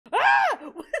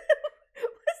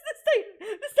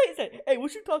Hey,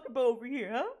 what you talking about over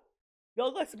here, huh?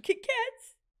 Y'all got some Kit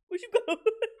Kats? What you go?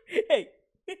 Hey.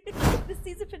 The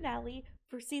season finale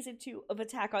for season 2 of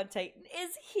Attack on Titan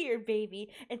is here, baby,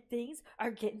 and things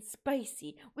are getting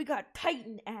spicy. We got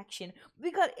Titan action.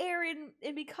 We got Eren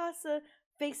and Mikasa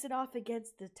facing off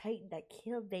against the Titan that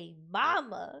killed their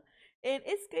mama, and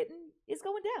it's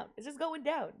going down. It's just going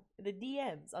down. The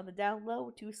DMs on the down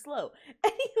low too slow.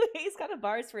 Anyways, kind of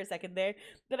bars for a second there,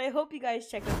 but I hope you guys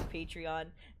check out the Patreon.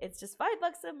 It's just $5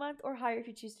 a month or higher if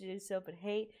you choose to do so. But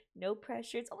hey, no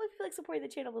pressure. It's only if you feel like supporting the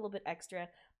channel a little bit extra.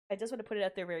 I just want to put it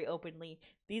out there very openly.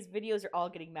 These videos are all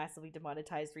getting massively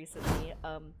demonetized recently,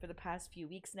 for the past few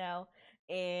weeks now,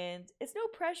 and it's no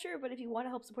pressure. But if you want to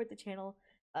help support the channel,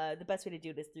 the best way to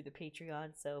do it is through the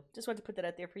Patreon. So just wanted to put that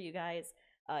out there for you guys.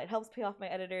 It helps pay off my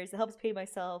editors. It helps pay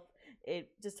myself.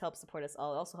 It just helps support us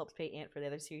all. It also helps pay Ant for the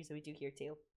other series that we do here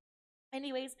too.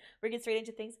 Anyways, we're getting straight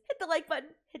into things. Hit the like button,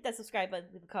 hit that subscribe button,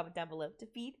 leave a comment down below to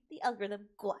feed the algorithm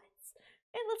gods.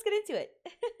 And let's get into it.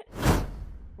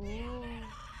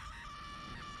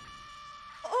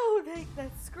 Oh,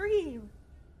 that scream.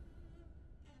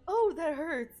 Oh, that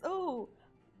hurts. Oh.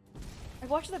 I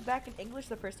watched that back in English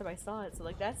the first time I saw it, so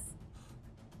like that's...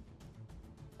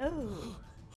 Oh.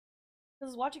 I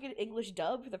was watching it in English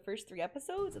dub for the first 3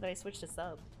 episodes, and then I switched to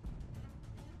sub.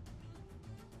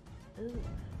 Ooh.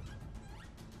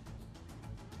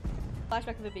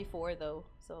 Flashback of it before, though,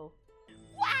 so...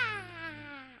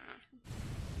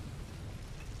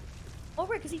 Oh,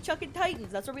 right, because he chucking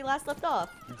Titans. That's where we last left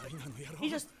off. He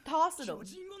just tossing them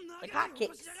like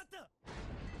hotcakes.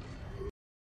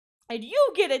 And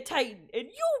you get a Titan, and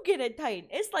you get a Titan.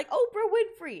 It's like Oprah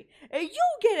Winfrey, and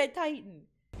you get a Titan.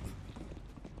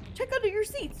 Check under your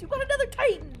seats. You got another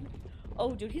Titan.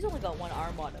 Oh, dude, he's only got 1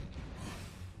 arm on him.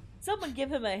 Someone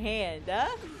give him a hand, huh?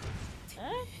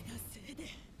 Huh?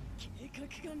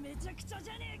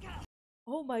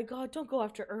 Oh my god, don't go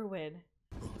after Erwin.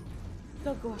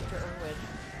 Don't go after Erwin.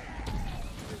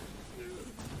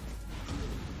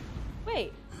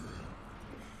 Wait.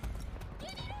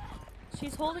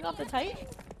 She's holding off the Titan?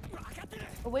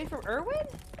 Away from Erwin?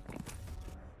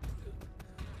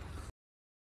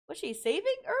 Was she saving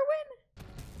Erwin?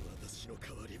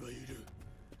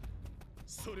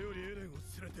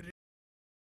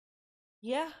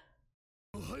 Yeah.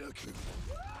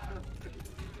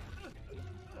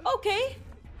 Okay.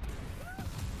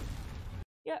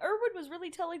 Yeah, Erwin was really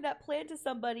telling that plan to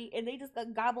somebody and they just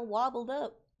got gobble wobbled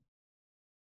up.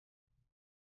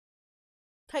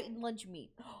 Titan lunch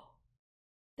meat.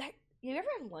 That, you ever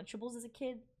had Lunchables as a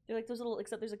kid? They're like those little,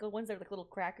 except there's like the ones that are like little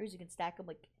crackers. You can stack them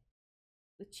like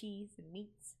with cheese and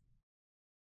meats.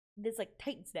 And it's like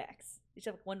Titan snacks. You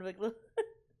should have like one like little...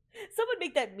 Someone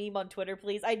make that meme on Twitter,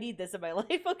 please. I need this in my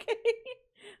life, okay?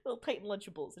 Little Titan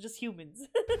Lunchables. They're just humans.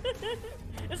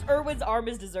 This Erwin's arm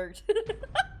is dessert.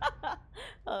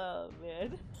 Oh,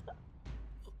 man.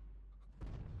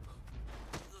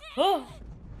 Oh!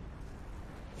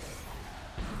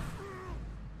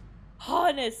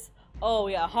 Hannes! Oh,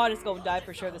 yeah. Hannes gonna die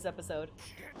for sure this episode.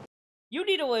 You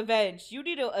need to avenge. You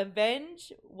need to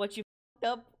avenge what you f***ed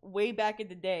up way back in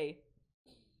the day.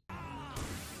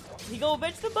 He gonna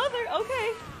avenge the mother.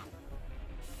 Okay.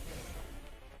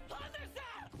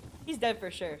 He's dead for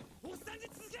sure.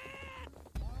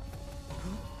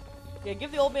 Yeah,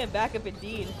 give the old man backup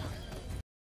indeed.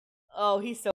 Oh,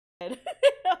 he's so dead.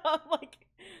 I'm like,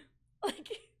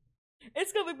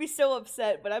 it's gonna make me so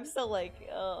upset, but I'm still like,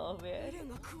 oh man.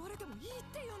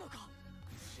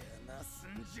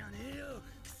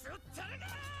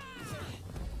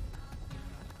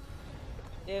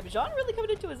 Damn, Jean really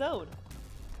coming into his own.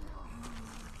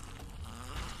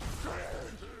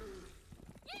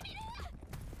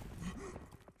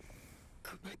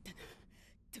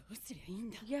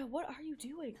 Yeah, what are you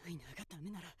doing?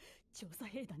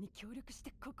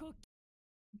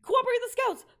 Cooperate with the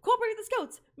scouts! Cooperate with the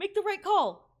scouts! Make the right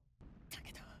call!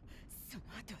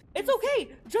 It's okay!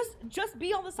 Just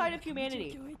be on the side of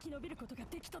humanity.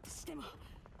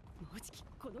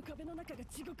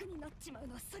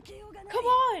 Come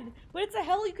on! But it's a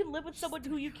hell you can live with someone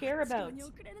who you care about.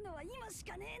 Oh!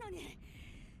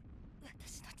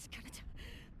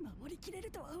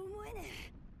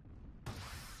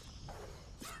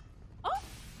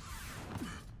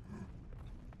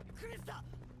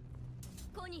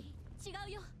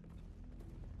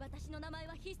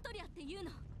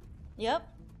 Yep.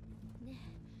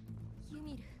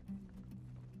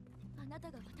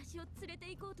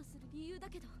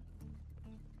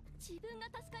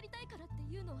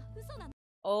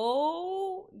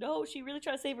 Oh, no, she really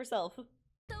tried to save herself.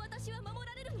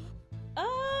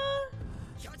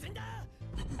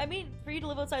 I mean, for you to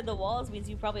live outside the walls means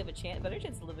you probably have a better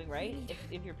chance of living, right?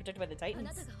 If you're protected by the Titans.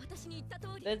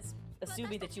 That's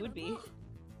assuming that you would be.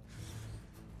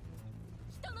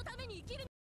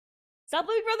 Stop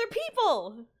living for other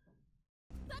people!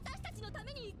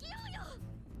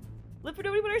 Live for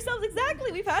nobody but ourselves,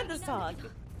 exactly! We've had this talk!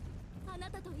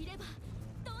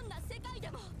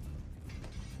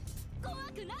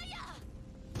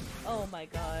 Oh my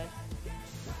god.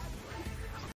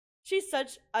 She's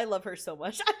such- I love her so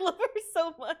much. I love her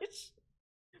so much.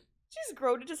 She's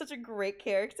grown into such a great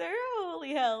character.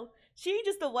 Holy hell. She ain't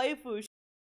just a waifu.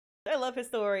 I love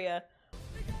Historia.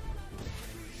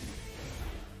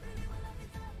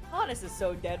 Honest is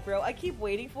so dead, bro. I keep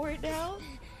waiting for it now.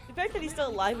 The fact that he's still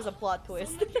alive is a plot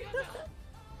twist.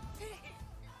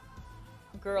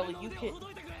 Girl, you can-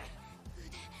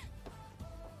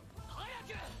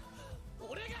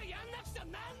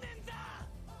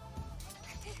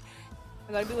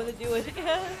 I gotta be able to do it.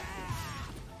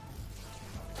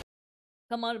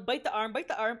 Come on, bite the arm, bite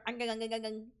the arm.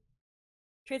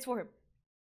 Transform.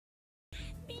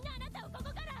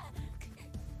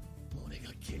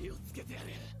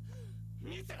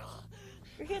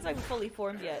 Your hands aren't fully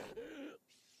formed yet.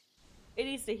 It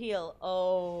needs to heal.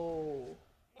 Oh.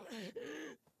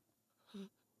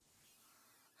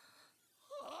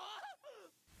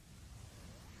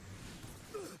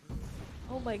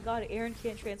 Oh my god, Aaron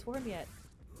can't transform yet.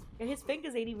 And his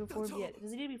fingers ain't even formed yet.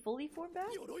 Does he need to be fully formed back?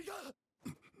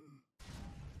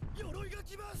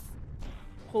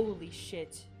 Holy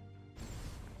shit.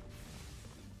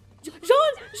 Jean!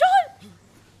 Jean!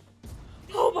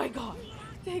 Oh my god.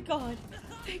 Thank god.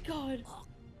 Thank god.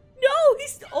 No!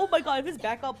 He's- oh my god, if his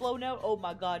back got blown out, oh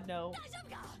my god, no.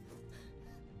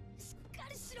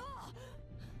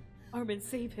 Armin,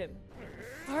 save him.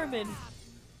 Armin.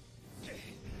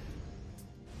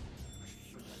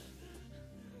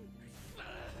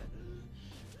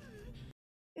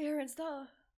 Aaron, stop.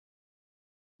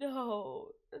 No.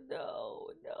 No.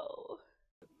 No.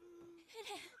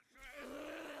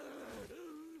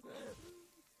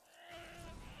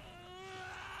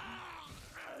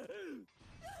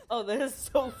 Oh, that is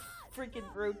so freaking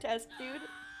grotesque, dude.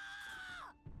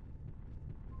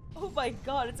 Oh my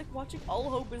god, it's like watching all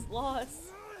hope is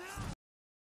lost.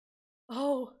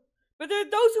 Oh, but there are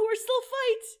those who are still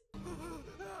fight!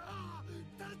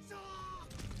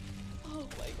 Oh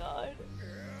my god.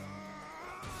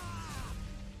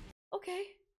 Okay.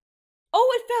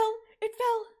 Oh, it fell! It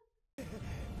fell!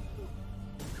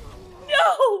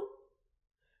 No!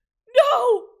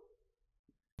 No!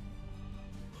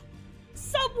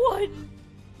 Someone!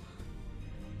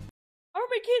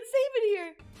 Armin can't save it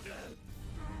here!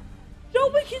 No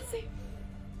one can save-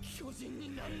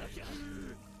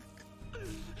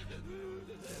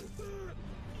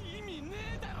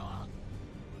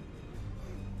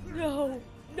 No!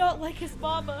 Not like his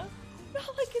mama!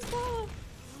 Not like his mom!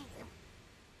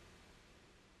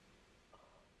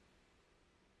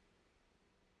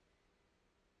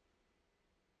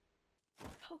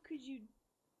 How could you-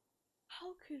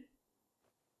 How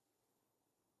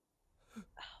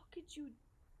could you-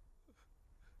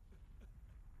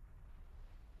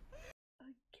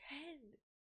 Again?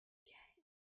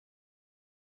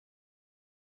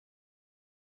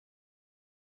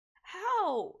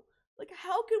 How? Like,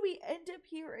 how could we end up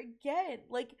here again?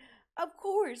 Like, of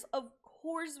course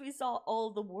we saw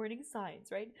all the warning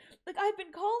signs, right? Like, I've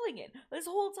been calling it this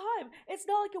whole time. It's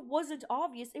not like it wasn't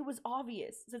obvious. It was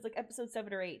obvious since like episode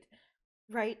 7 or 8,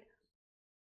 right?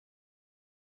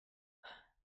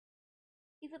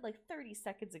 Even like 30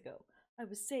 seconds ago, I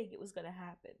was saying it was gonna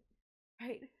happen,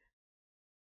 right?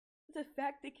 The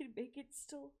fact they can make it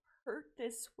still hurt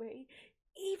this way,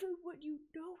 even when you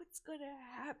know it's gonna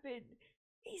happen,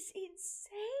 is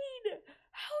insane.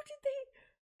 How did they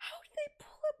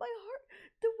pull at my heart?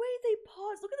 The way they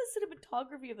pause. Look at the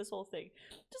cinematography of this whole thing.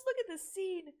 Just look at the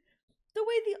scene. The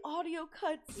way the audio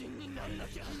cuts.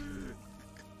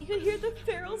 You can hear the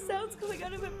feral sounds coming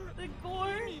out of him, the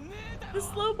gore, the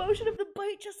slow motion of the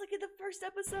bite, just like in the first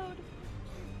episode.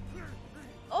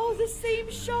 Oh, the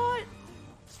same shot.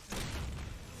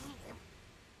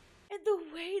 And the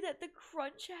way that the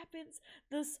crunch happens,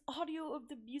 this audio of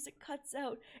the music cuts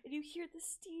out, and you hear the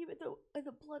steam and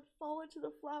the blood fall into the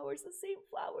flowers, the same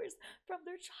flowers from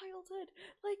their childhood.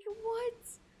 Like,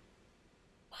 what?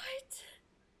 What?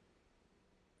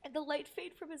 And the light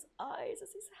fade from his eyes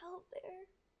as he's held there.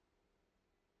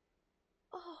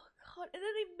 Oh god, and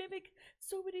then they mimic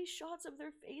so many shots of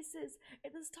their faces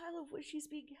in the style of which he's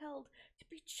being held to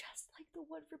be just like the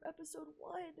one from episode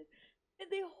 1. and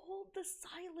they hold the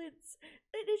silence,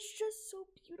 and it's just so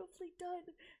beautifully done.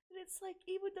 And it's like,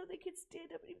 even though they can stand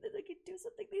up, even though they can do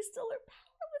something, they still are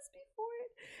powerless before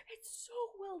it. It's so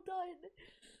well done.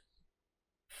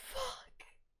 Fuck.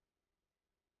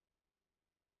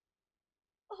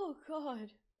 Oh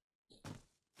god.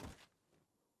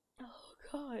 Oh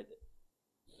god.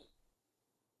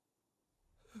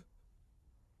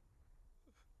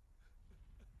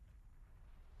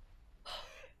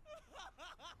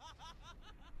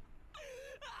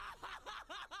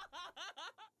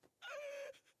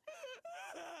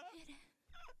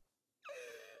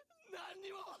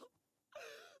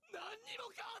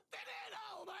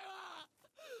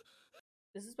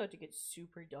 This is about to get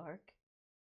super dark,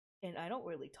 and I don't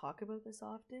really talk about this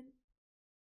often.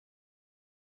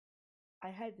 I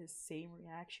had the same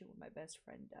reaction when my best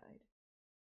friend died.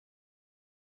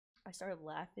 I started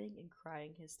laughing and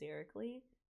crying hysterically,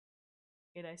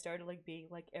 and I started like being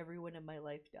like, everyone in my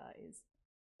life dies.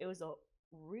 It was a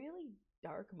really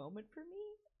dark moment for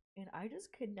me, and I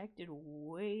just connected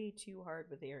way too hard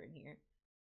with Aaron here.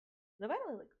 I've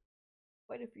had like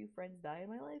quite a few friends die in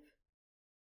my life,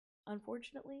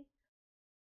 unfortunately.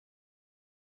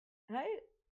 And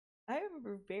I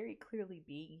remember very clearly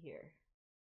being here.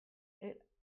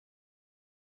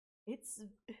 It's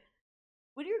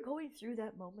when you're going through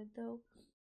that moment though,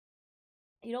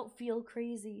 you don't feel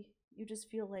crazy. You just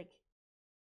feel like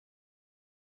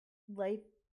life,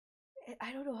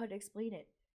 I don't know how to explain it.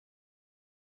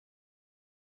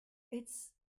 It's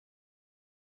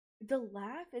the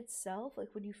laugh itself,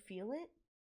 like when you feel it,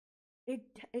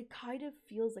 it kind of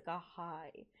feels like a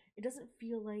high. It doesn't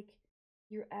feel like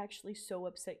you're actually so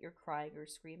upset you're crying or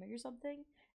screaming or something.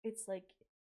 It's like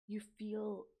you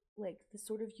feel like the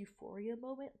sort of euphoria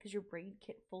moment because your brain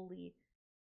can't fully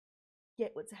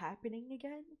get what's happening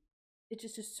again. It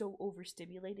just is so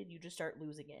overstimulated, you just start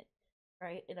losing it,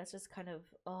 right? And that's just kind of,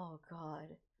 oh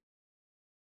god.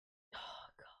 Oh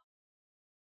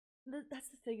god. That's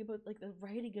the thing about like the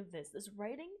writing of this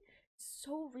writing is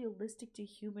so realistic to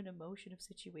human emotion of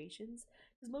situations,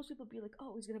 because most people be like,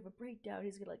 oh, he's gonna have a breakdown,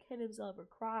 he's gonna like hit himself or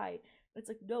cry. But it's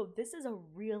like, no, this is a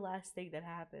real ass thing that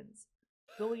happens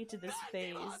going into this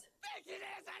phase.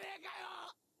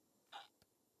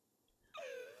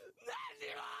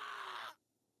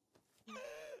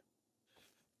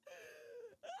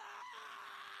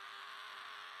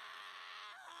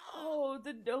 Oh,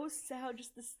 the no sound,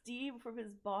 just the steam from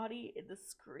his body and the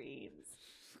screams.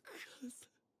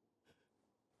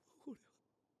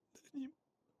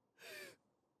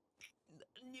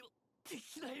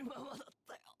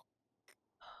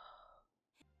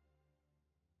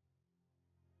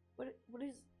 What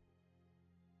is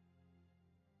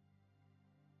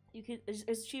you can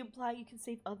is she implying you can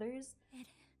save others?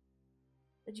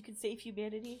 That you can save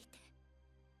humanity?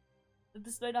 That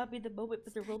this might not be the moment,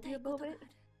 but there will be a moment?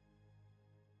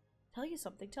 Tell you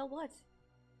something, tell what?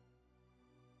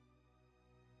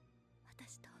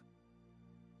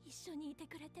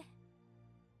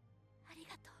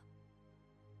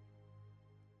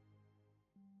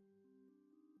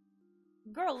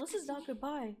 Girl, this is not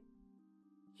goodbye.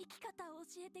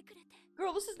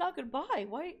 Girl, this is not goodbye.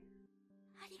 Why?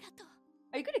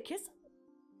 Are you gonna kiss him?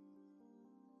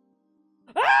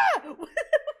 Ah! What's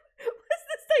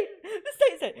this Titan? This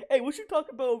Titan said, hey, what you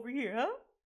talking about over here, huh?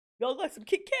 Y'all got some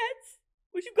Kit Kats?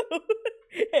 What you go?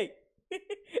 Hey,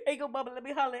 hey, go, mama, let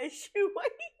me holler at you. Why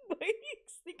you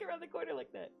sneak around the corner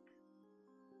like that?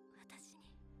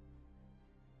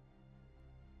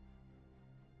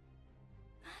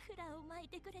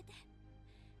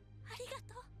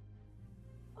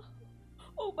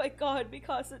 Oh my god,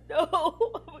 Mikasa,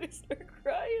 no! I'm gonna start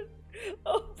crying.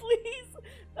 Oh, please!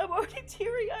 I'm already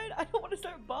teary-eyed. I don't want to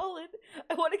start bawling.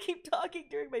 I want to keep talking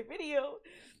during my video.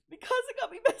 Mikasa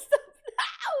got me messed up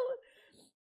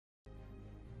now!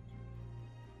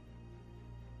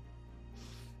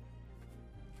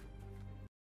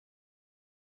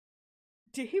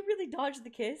 Did he really dodge the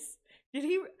kiss? Did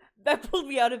he? That pulled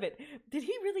me out of it. Did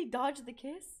he really dodge the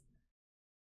kiss?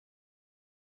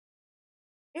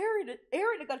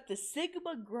 Aaron got the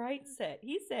Sigma grind set.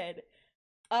 He said,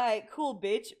 alright, cool,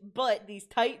 bitch, but these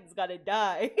Titans gotta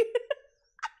die.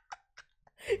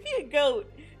 He a goat.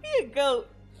 He a goat.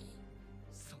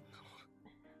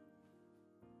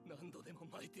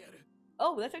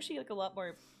 Oh, that's actually like a lot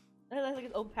more. That has like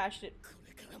its own passionate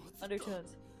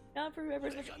undertones. Down for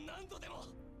whoever's.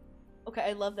 Okay,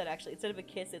 I love that actually. Instead of a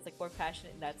kiss, it's like more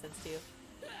passionate in that sense too.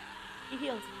 He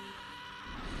heals.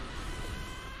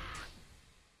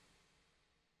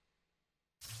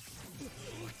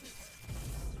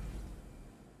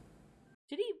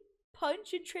 Did he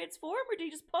punch and transform, or did he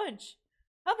just punch?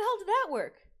 How the hell did that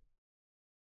work?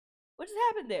 What just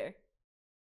happened there?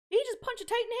 Did he just punch a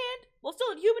Titan hand while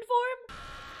still in human form?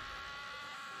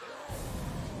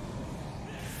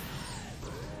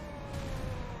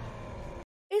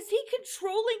 Is he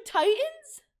controlling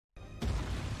Titans?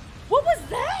 What was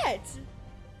that?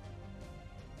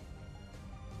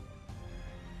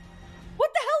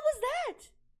 What the hell was that?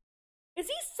 Is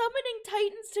he summoning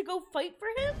Titans to go fight for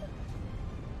him?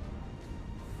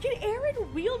 Can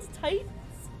Eren wield Titans?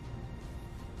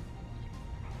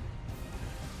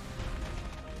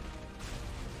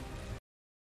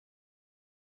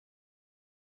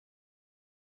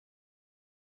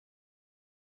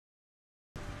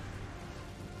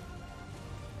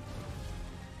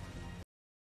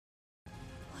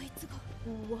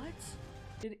 What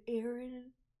did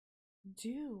Eren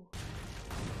do?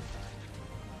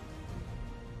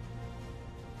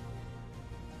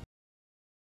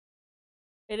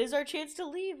 It is our chance to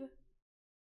leave.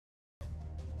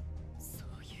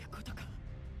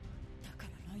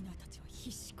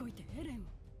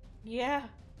 Yeah.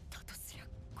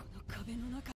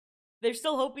 There's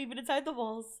still hope even inside the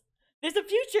walls. There's a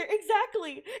future.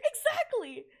 Exactly.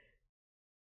 Exactly.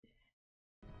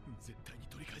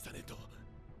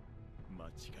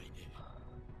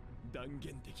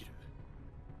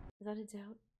 Without a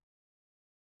doubt.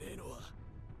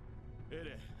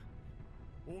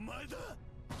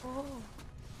 Oh.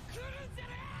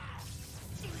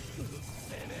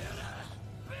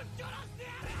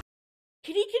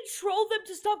 Can he control them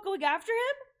to stop going after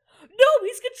him? No,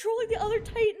 he's controlling the other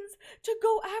Titans to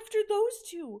go after those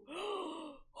two.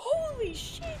 Holy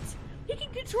shit! He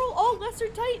can control all lesser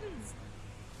Titans.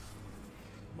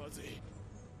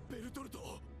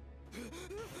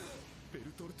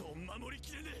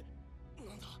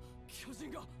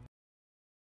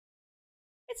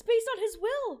 It's based on his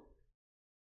will.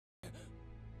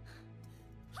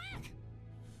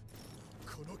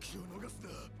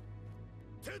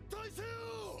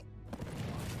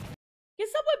 Can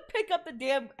someone pick up the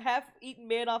damn half-eaten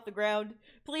man off the ground?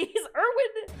 Please,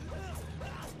 Erwin!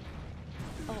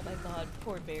 Oh my god,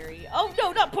 poor Barry. Oh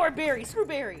no, not poor Barry, screw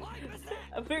Barry!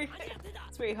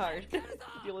 It's very hard to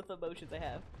deal with the emotions I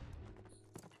have.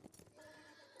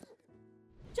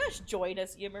 Just join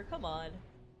us, Yimmer, come on.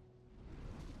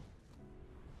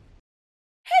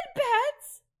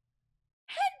 Headpats!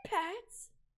 Headpats!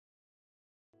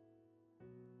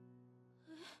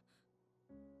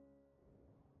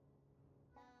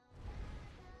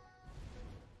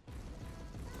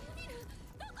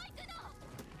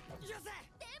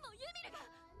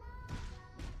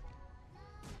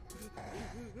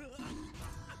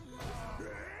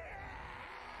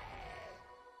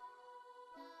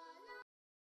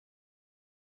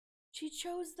 She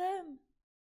chose them.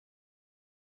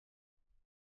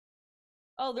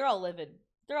 Oh, they're all living.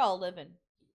 They're all living.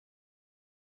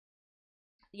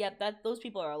 Yep, those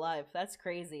people are alive. That's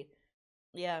crazy.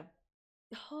 Yeah.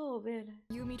 Oh man.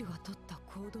 I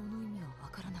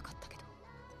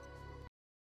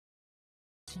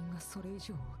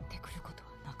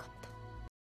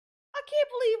can't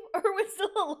believe Erwin's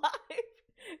still alive.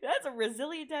 That's a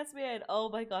resilient ass man. Oh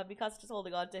my god, Mikasa's just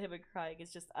holding on to him and crying.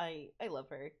 It's just I love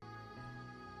her.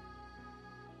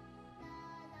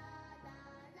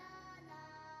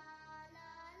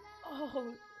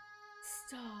 Oh,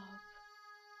 stop.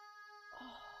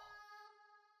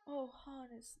 Oh,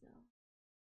 Hannes, no.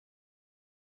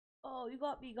 Oh, you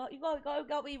got me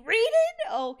reading?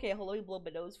 Oh, okay, hold on, let me blow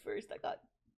my nose first. I got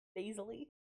nasally.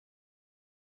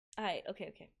 Alright,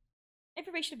 okay.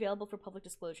 Information available for public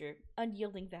disclosure.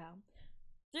 Unyielding vow.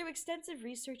 Through extensive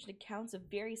research and accounts of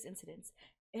various incidents,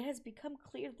 it has become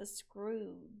clear that the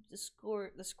scourge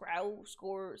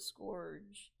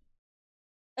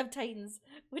of Titans,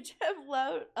 which have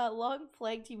long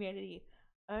plagued humanity,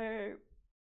 are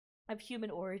of human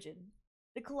origin.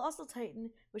 The colossal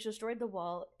Titan, which destroyed the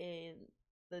wall in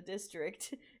the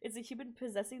district, is a human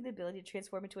possessing the ability to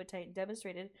transform into a Titan,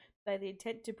 demonstrated by the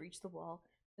intent to breach the wall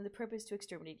and the purpose to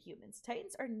exterminate humans.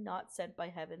 Titans are not sent by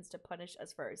heavens to punish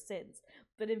us for our sins,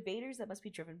 but invaders that must be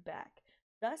driven back.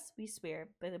 Thus, we swear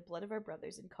by the blood of our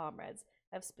brothers and comrades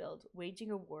have spilled,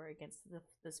 waging a war against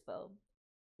this foe.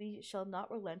 We shall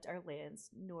not relent our lands,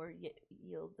 nor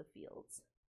yield the fields.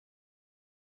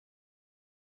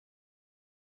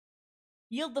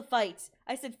 Yield the fight.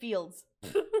 I said fields.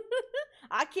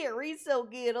 I can't read so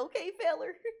good, okay,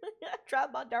 feller? I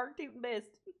tried my darn tootin'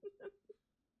 best.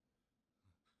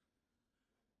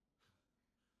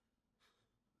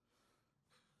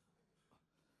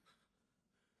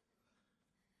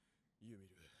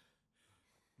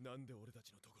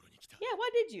 Yeah, why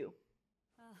did you?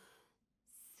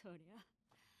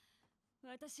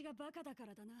 私がバカだか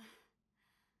らだな。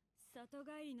里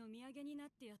帰りの土産になっ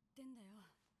てやってんだよ。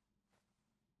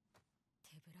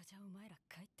手ぶらじゃお前ら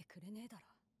帰ってくれねえだろ。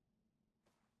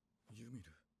ユミ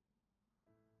ル。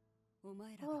お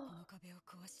前らがこの壁を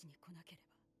壊しに来なけれ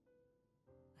ば、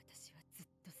私はずっ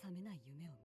と覚めない夢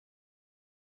を見る。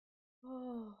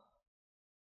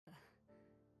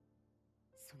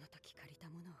その時借りた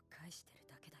ものを返してる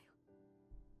だけだよ。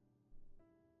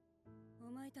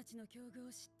お前たちの境遇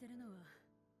を知ってるのは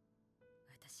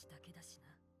私だけだしな。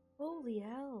Holy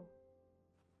hell.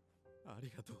 あり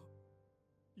がとう。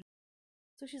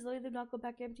 So she's letting them not go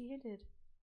back empty-handed.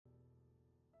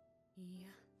 いや、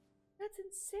 That's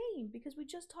insane, because we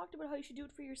just talked about how you should do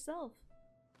it for yourself.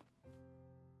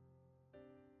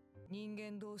 人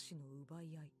間同士の奪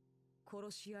い合い、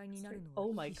殺し合いになるの Oh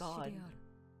は my 必死 God. である。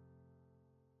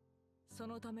そ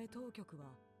のため当局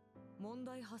は問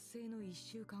題発生の1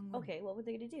週間後に Okay, what were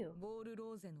they gonna do? ボール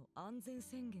ローゼの安全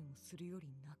宣言をするより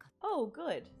なかった。 Oh,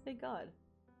 good. Thank God.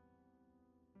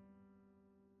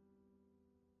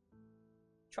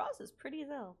 Tross is pretty as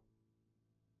hell.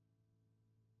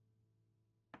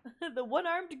 The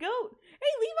one-armed goat.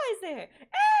 Hey, Levi's there.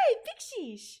 Hey,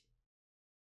 Pixish.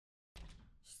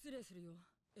 失礼するよ、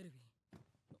エルヴィ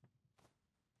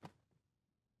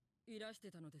ン。いらし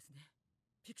てたのですね、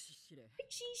ピクシー司令。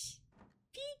 Pixish.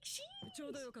 Pixish. ちょ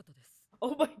うどよかったです。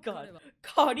 Oh my God.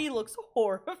 Connie looks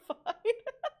horrified.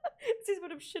 He's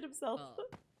gonna shit himself.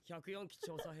 104期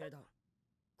調査兵団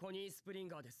コニー・スプリン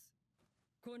ガーです。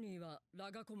コニーは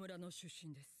ラガコ村の出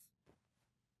身です。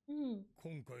 Hmm.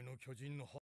 今回の巨人の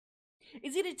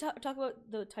Is he gonna talk about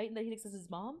the Titan that he thinks is his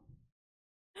mom?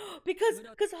 because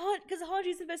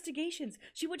Hanji's investigations.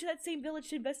 She went to that same village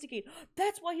to investigate.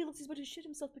 That's why he looks he's about to shit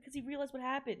himself, because he realized what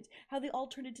happened. How they all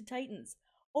turned into Titans.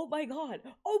 Oh my God.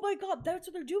 Oh my God. That's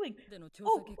what they're doing.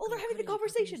 Oh, they're having the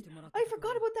conversation. I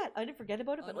forgot about that. I didn't forget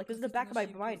about it, but like it was in the back of my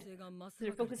mind. So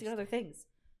they're focusing on other things.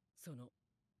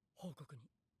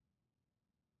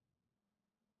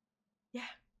 Yeah.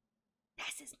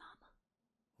 That's his mama.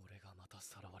 俺がまた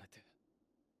さらわれて、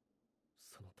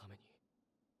そのために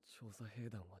調査兵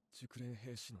団は熟練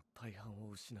兵士の大半を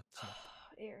失っちまっ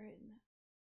た。Aaron.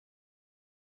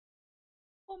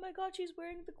 Oh my God, she's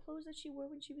wearing the clothes that she wore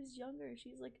when she was younger.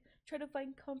 She's like trying to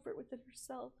find comfort within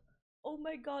herself. Oh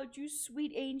my God, you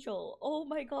sweet angel. Oh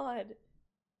my God.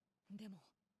 でも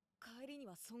帰りに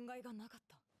は損害がなかっ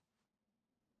た。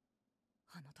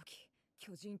あの時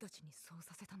巨人たちにそう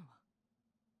させたのは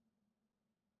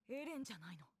エレンじゃ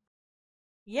ないの。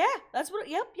 Yeah, that's what.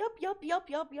 Yep.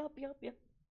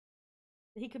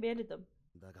 He commanded them.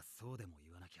 だがそうでも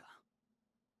言わなきゃ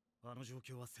あの状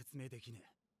況は説明できねえ。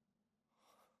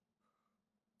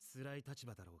辛い立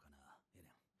場だろうがな、エレン。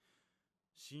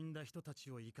死んだ人たち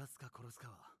を生かすか殺すか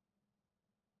は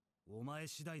お前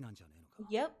次第なんじゃねえのか。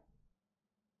 Yep.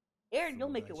 Aaron, you'll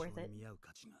make it worth it. 見合う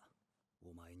価値が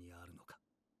お前にあるのか。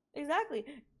 Exactly.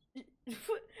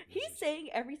 He's saying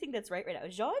everything that's right now.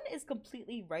 Jean is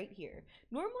completely right here.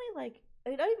 Normally, like,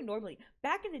 not even normally,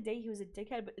 back in the day he was a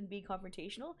dickhead and being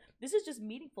confrontational. This is just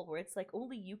meaningful, where it's like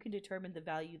only you can determine the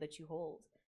value that you hold,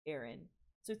 Aaron.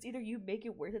 So it's either you make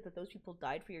it worth it that those people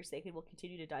died for your sake and will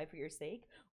continue to die for your sake,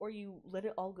 or you let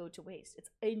it all go to waste. It's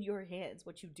in your hands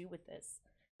what you do with this,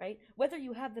 right? Whether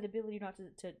you have that ability or not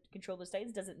to control those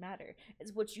titans doesn't matter.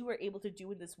 It's what you are able to do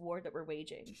in this war that we're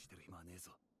waging.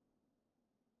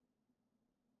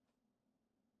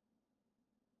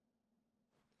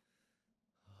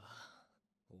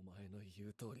 お前の言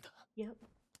う通りだ。 Yep.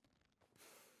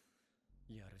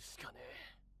 やるしかね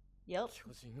え。 Yep.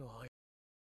 巨人を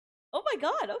Oh my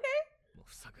God, okay. も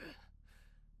ふさ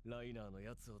ぐ。ライナーの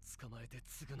やつを捕まえて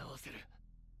償わせる。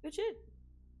 Good shit.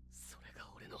 それが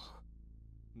俺の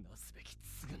なすべき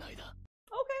償いだ。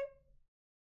 Okay.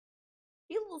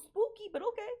 He's a little spooky, but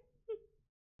okay.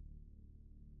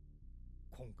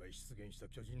 今回出現した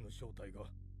巨人の正体が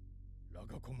ラ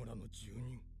ガコ村の住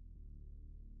人。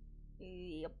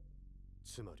 Yep.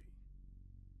 つまり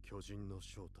巨人の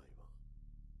正体は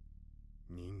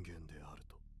人間である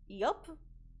と。 Yup.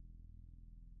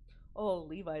 Oh,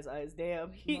 Levi's eyes,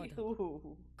 damn.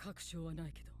 確証はな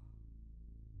いけど。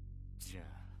じゃあ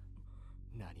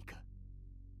何か。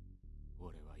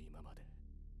俺は今まで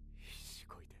必死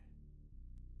こいて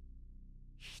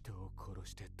人を殺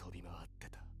して飛び回って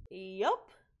た。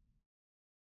 Yup.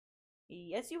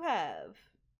 Yes, you have.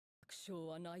 確証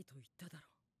はないと言っただろう。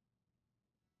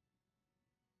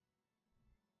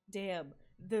 Damn,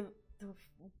 the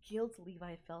guilt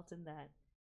Levi felt in that.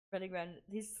 Running around,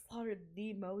 he's slaughtered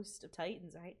the most of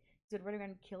Titans, right? He's been running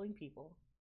around killing people.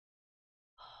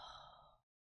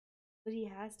 But he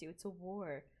has to, it's a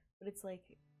war. But it's like,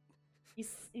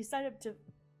 you sign up to,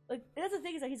 like, that's the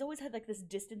thing, is that he's always had like this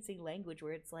distancing language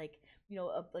where it's like, you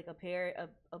know, like a pair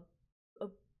a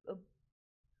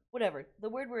whatever, the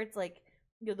word where it's like,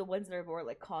 you know, the ones that are more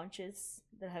like conscious,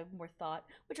 that have more thought,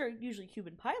 which are usually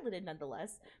human piloted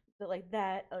nonetheless, but like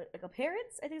that, like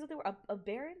appearance, I think is what they were,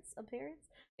 appearance.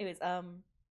 Anyways, and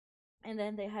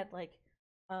then they had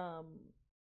um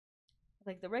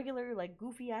like the regular like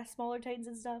goofy ass smaller titans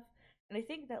and stuff. And I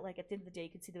think that like at the end of the day you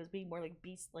can see those being more like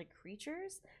beast like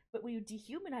creatures, but when you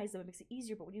dehumanize them it makes it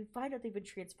easier. But when you find out they've been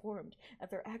transformed, that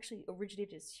they're actually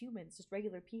originated as humans, just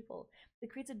regular people, it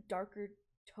creates a darker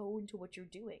tone to what you're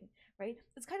doing, right?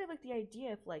 It's kind of like the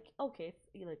idea of like, okay,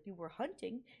 if you were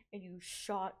hunting and you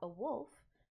shot a wolf,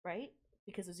 right?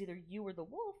 Because it was either you or the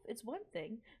wolf, it's one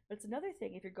thing, but it's another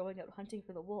thing if you're going out hunting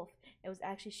for the wolf and it was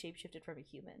actually shapeshifted from a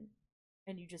human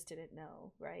and you just didn't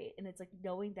know, right? And it's like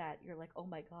knowing that, you're like, oh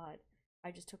my god, I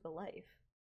just took a life.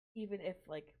 Even if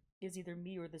like it's either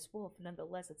me or this wolf,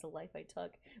 nonetheless it's a life I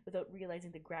took without realizing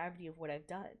the gravity of what I've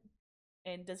done.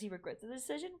 And does he regret the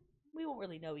decision? We won't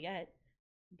really know yet,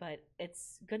 but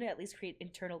it's gonna at least create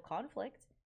internal conflict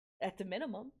at the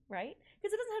minimum, right?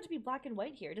 Because it doesn't have to be black and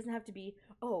white here. It doesn't have to be,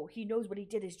 oh, he knows what he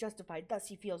did is justified, thus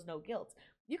he feels no guilt.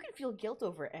 You can feel guilt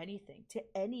over anything to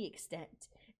any extent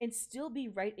and still be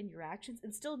right in your actions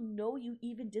and still know you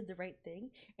even did the right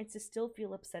thing and to still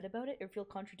feel upset about it or feel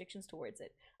contradictions towards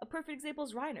it. A perfect example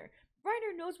is Reiner.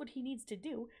 Reiner knows what he needs to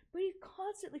do, but he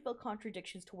constantly felt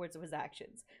contradictions towards his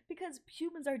actions because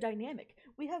humans are dynamic.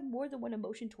 We have more than one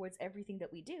emotion towards everything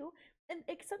that we do, and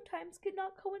it sometimes could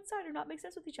not coincide or not make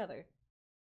sense with each other.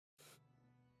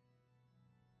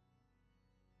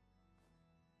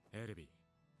 Elby.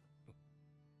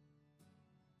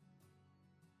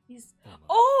 He's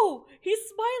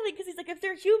smiling because he's like, if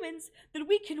they're humans, then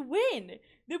we can win.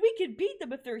 Then we can beat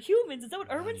them if they're humans. Is that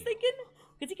what Erwin's thinking?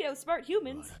 Because he can outsmart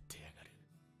humans.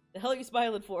 The hell are you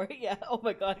smiling for? Yeah, oh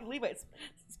my god, Levi's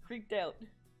creeped out.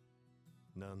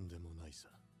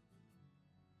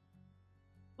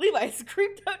 Levi's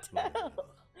creeped out to hell.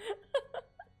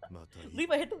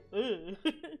 Levi hit the...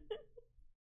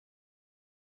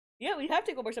 Yeah, we have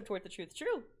to go more step towards the truth.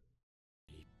 True.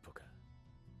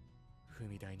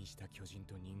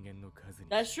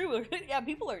 That's true. Yeah,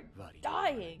 people are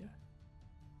dying.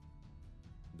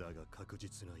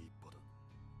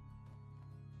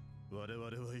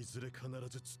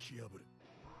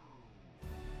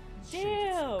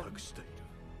 Damn!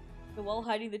 The wall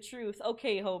hiding the truth.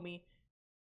 Okay, homie.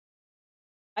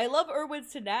 I love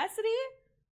Erwin's tenacity,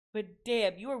 but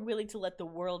damn, you are willing to let the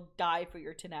world die for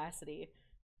your tenacity.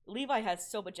 Levi has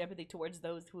so much empathy towards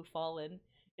those who have fallen.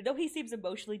 And though he seems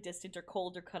emotionally distant or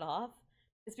cold or cut off,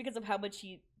 it's because of how much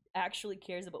he actually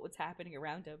cares about what's happening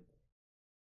around him.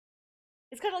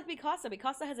 It's kind of like Mikasa.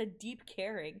 Mikasa has a deep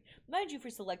caring, mind you, for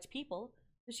select people,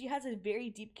 but she has a very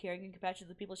deep caring and compassion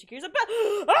to the people she cares about.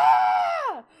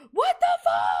 Ah! What the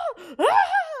fuck?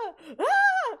 Ah!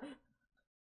 Ah!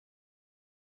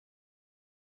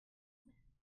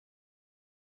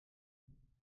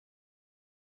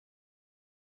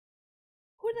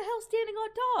 Who the hell's standing on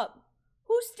top?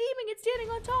 Who's steaming and standing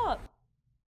on top?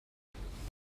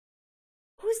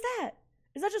 Who's that?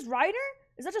 Is that just Reiner?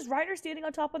 Is that just Reiner standing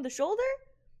on top on the shoulder?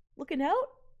 Looking out?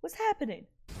 What's happening?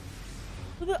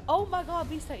 Oh my god,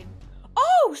 Beast Titan.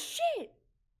 Oh shit!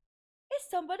 It's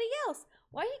somebody else.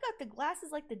 Why he got the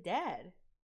glasses like the dad?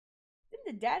 Didn't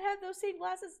the dad have those same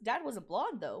glasses? Dad wasn't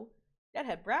blonde though. Dad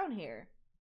had brown hair.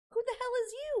 Who the hell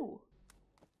is you?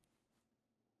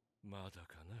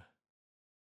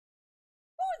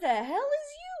 Who the hell is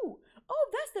you? Oh,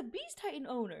 that's the Beast Titan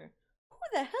owner. Who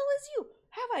the hell is you?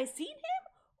 Have I seen him?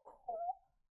 Who?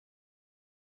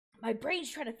 My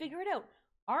brain's trying to figure it out.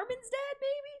 Armin's dad,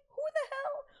 maybe? Who the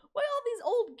hell? Why all these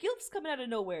old gilfs coming out of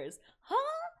nowheres?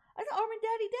 Huh? I thought Armin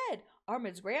daddy dead.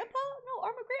 Armin's grandpa? No,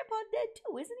 Armin grandpa dead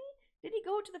too, isn't he? Did he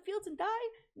go into the fields and die?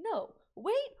 No.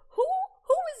 Wait, who?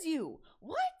 Who is you?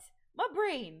 What? My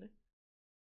brain.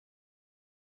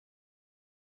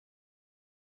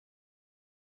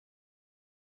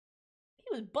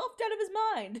 He was buffed out of his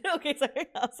mind. Okay, sorry.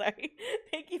 I'm sorry.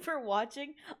 Thank you for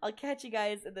watching. I'll catch you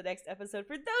guys in the next episode.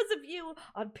 For those of you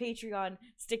on Patreon,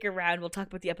 stick around. We'll talk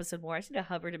about the episode more. I just need to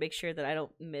hover to make sure that I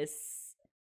don't miss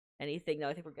anything. No,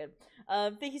 I think we're good.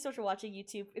 Thank you so much for watching,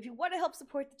 YouTube. If you want to help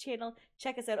support the channel,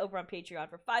 check us out over on Patreon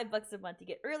for $5 a month. You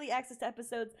get early access to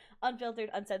episodes, unfiltered,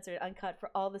 uncensored, uncut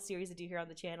for all the series I do here on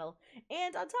the channel.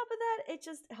 And on top of that, it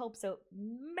just helps out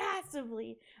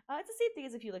massively. It's the same thing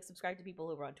as if you like subscribe to people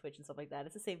over on Twitch and stuff like that.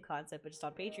 It's the same concept, but just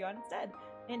on Patreon instead.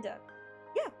 And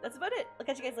yeah, that's about it. I'll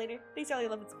catch you guys later. Thanks for all your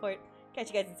love and support.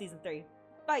 Catch you guys in season 3.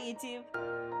 Bye, YouTube.